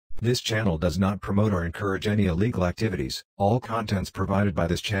This channel does not promote or encourage any illegal activities. All contents provided by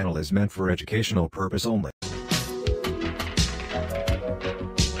this channel is meant for educational purpose only.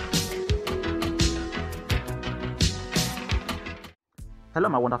 Hello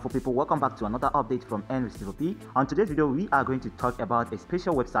my wonderful people, welcome back to another update from P. On today's video we are going to talk about a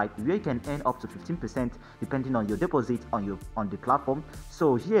special website where you can earn up to 15% depending on your deposit on the platform.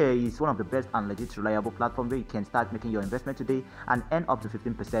 So here is one of the best and legit reliable platform where you can start making your investment today and earn up to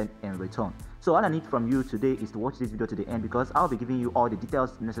 15% in return. So all I need from you today is to watch this video to the end, because I'll be giving you all the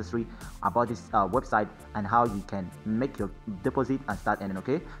details necessary about this website and how you can make your deposit and start earning.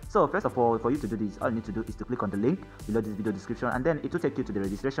 Okay, so first of all, for you to do this, all you need to do is to click on the link below this video description, and then it will take you to the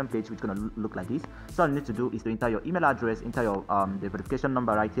registration page, which is going to look like this. So all you need to do is to enter your email address, enter your the verification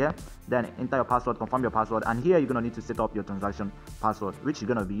number right here, then enter your password, confirm your password, and here you're going to need to set up your transaction password, which you're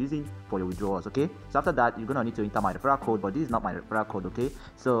going to be using for your withdrawals. Okay, so after that you're going to need to enter my referral code, but this is not my referral code. Okay,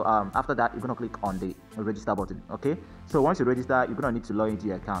 so after that you're going to click on the register button. Okay, so once you register, you're going to need to log into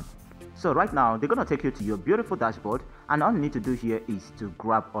your account. So right now they're going to take you to your beautiful dashboard, and all you need to do here is to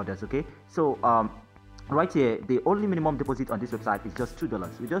grab orders. Okay, so right here, the only minimum deposit on this website is just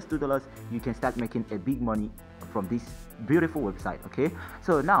 $2. With just $2, you can start making a big money from this beautiful website. Okay,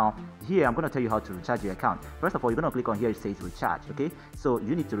 so now here I'm going to tell you how to recharge your account. First of all, you're going to click on here, it says recharge. Okay, so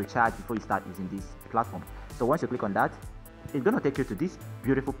you need to recharge before you start using this platform. So once you click on that, it's going to take you to this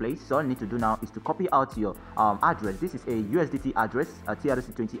beautiful place. So all you need to do now is to copy out your address. This is a USDT address, a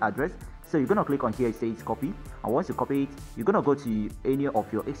TRC20 address. So you're going to click on here, it says copy, and once you copy it, you're going to go to any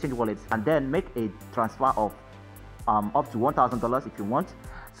of your exchange wallets and then make a transfer of up to $1,000 if you want.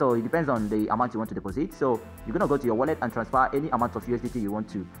 So it depends on the amount you want to deposit. So you're going to go to your wallet and transfer any amount of USDT you want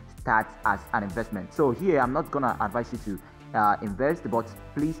to start as an investment. So here I'm not going to advise you to invest, but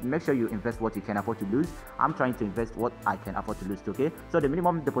please make sure you invest what you can afford to lose. I'm trying to invest what I can afford to lose. Okay, so the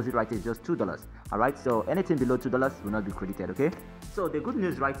minimum deposit right is just $2. All right, so anything below $2 will not be credited. Okay, so the good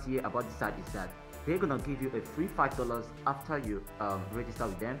news right here about this site is that they're gonna give you a free $5 after you register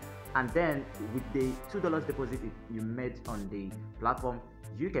with them, and then with the $2 deposit you made on the platform,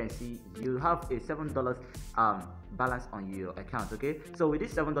 you can see you have a $7 balance on your account. Okay, so with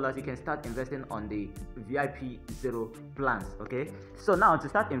this $7 you can start investing on the VIP 0 plans. Okay, so now to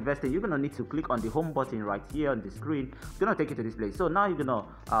start investing, you're gonna need to click on the home button right here on the screen. It's gonna take you to this place. So now you're gonna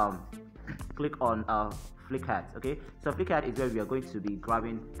click on Flipkart. Okay, so Flipkart is where we are going to be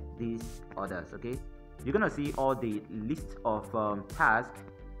grabbing these orders. Okay, you're gonna see all the list of tasks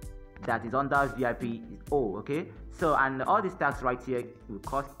that is under VIP O. Okay, so and all these tags right here will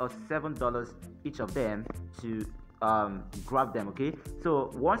cost us $7 each of them to grab them. Okay,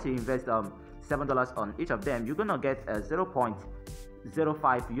 so once you invest $7 on each of them, you're gonna get a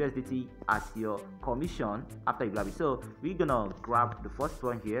 0.05 USDT as your commission after you grab it. So we're gonna grab the first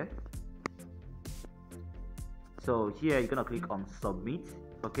one here. So here you're gonna click on submit.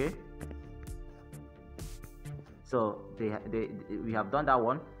 Okay, so we have done that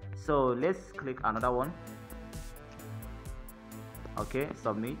one. So let's click another one. Okay,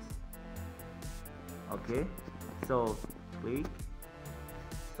 submit. Okay, so click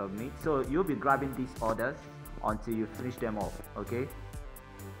submit. So you'll be grabbing these orders until you finish them off. Okay,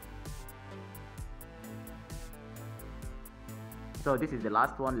 so this is the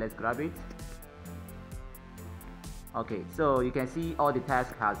last one. Let's grab it. Okay, so you can see all the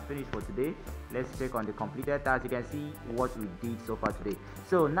tasks has finished for today. Let's check on the completed tasks. You can see what we did so far today.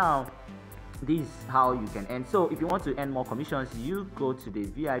 So now this is how you can earn. So if you want to earn more commissions, you go to the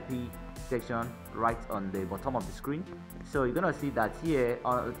VIP section right on the bottom of the screen. So you're gonna see that here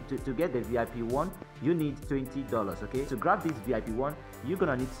to get the VIP one, you need $20. Okay, to grab this VIP one, you're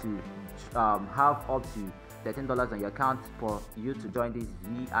gonna need to have up to $13 on your account for you to join this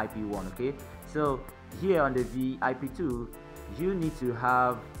VIP one. Okay, so here on the VIP 2, you need to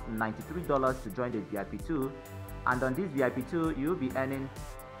have $93 to join the VIP 2, and on this VIP 2 you'll be earning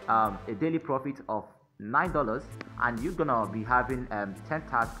a daily profit of $9, and you're gonna be having 10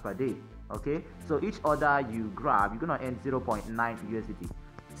 tasks per day. Okay, so each order you grab, you're gonna earn 0.9 USDT.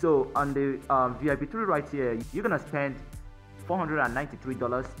 So on the VIP 3 right here, you're gonna spend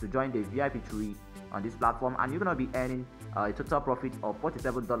 $493 to join the VIP 3 on this platform, and you're gonna be earning a total profit of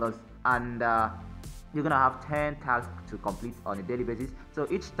 $47, and you're gonna have 10 tasks to complete on a daily basis. So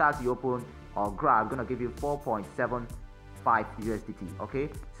each task you open or grab gonna give you 4.75 USDT. Okay,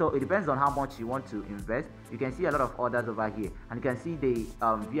 so it depends on how much you want to invest. You can see a lot of orders over here, and you can see the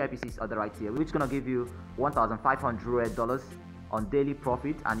VIP 6 order right here, which is gonna give you $1,500 on daily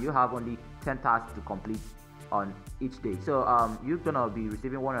profit, and you have only 10 tasks to complete on each day. So you're gonna be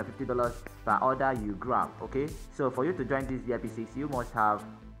receiving $150 per order you grab. Okay, so for you to join this VIP 6, you must have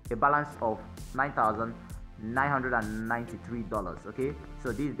a balance of $9,993. Okay,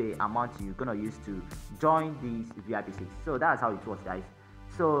 so this is the amount you're gonna use to join these VIP6. So that's how it works, guys.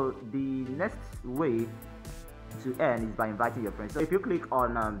 So the next way to earn is by inviting your friends. So if you click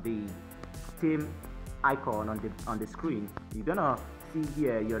on the team icon on the screen, you're gonna see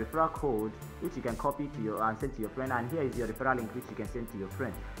here your referral code, which you can copy to your and send to your friend, and here is your referral link, which you can send to your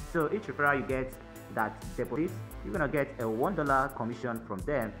friend. So each referral you get that deposit, you're gonna get a $1 commission from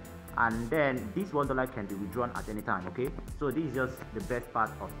them, and then this $1 can be withdrawn at any time. Okay, so this is just the best part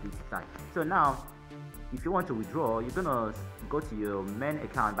of this site. So now if you want to withdraw, you're gonna go to your main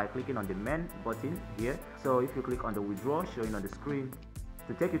account by clicking on the main button here. So if you click on the withdraw showing on the screen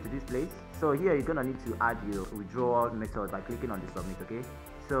to take you to this place, so here you're gonna need to add your withdrawal method by clicking on the submit. Okay,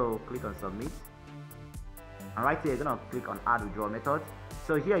 so click on submit, and right here you're gonna click on add withdrawal method.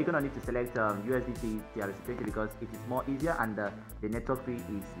 So here you're gonna need to select USDT TRC20 because it is more easier and the network fee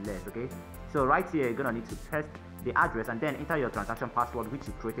is less. Okay, so right here you're gonna need to paste the address and then enter your transaction password, which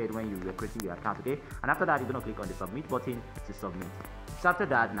you created when you were creating your account. Okay, and after that you're gonna click on the submit button to submit. So after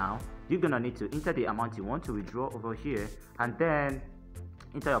that, now you're gonna need to enter the amount you want to withdraw over here, and then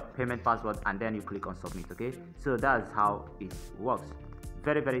enter your payment password, and then you click on submit. Okay, so that's how it works.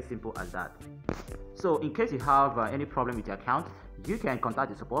 Very simple as that. So in case you have any problem with your account, you can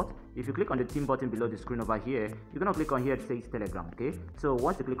contact the support. If you click on the team button below the screen over here, you're gonna click on here, it says Telegram. Okay, so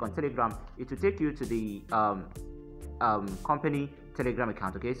once you click on Telegram, it will take you to the company Telegram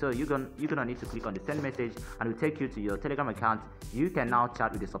account. Okay, so you're gonna need to click on the send message, and it will take you to your Telegram account. You can now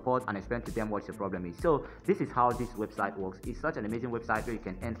chat with the support and explain to them what your problem is. So this is how this website works. It's such an amazing website where you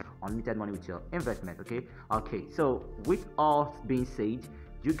can earn unlimited money with your investment. Okay, so with all being said,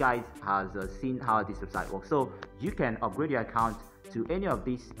 you guys has seen how this website works. So you can upgrade your account to any of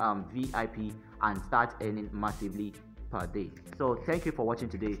these VIP and start earning massively per day. So thank you for watching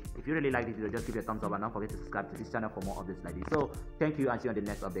today. If you really like this video, just give it a thumbs up and don't forget to subscribe to this channel for more updates like this. So thank you, and see you on the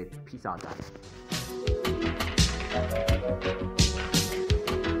next update. Peace out, guys.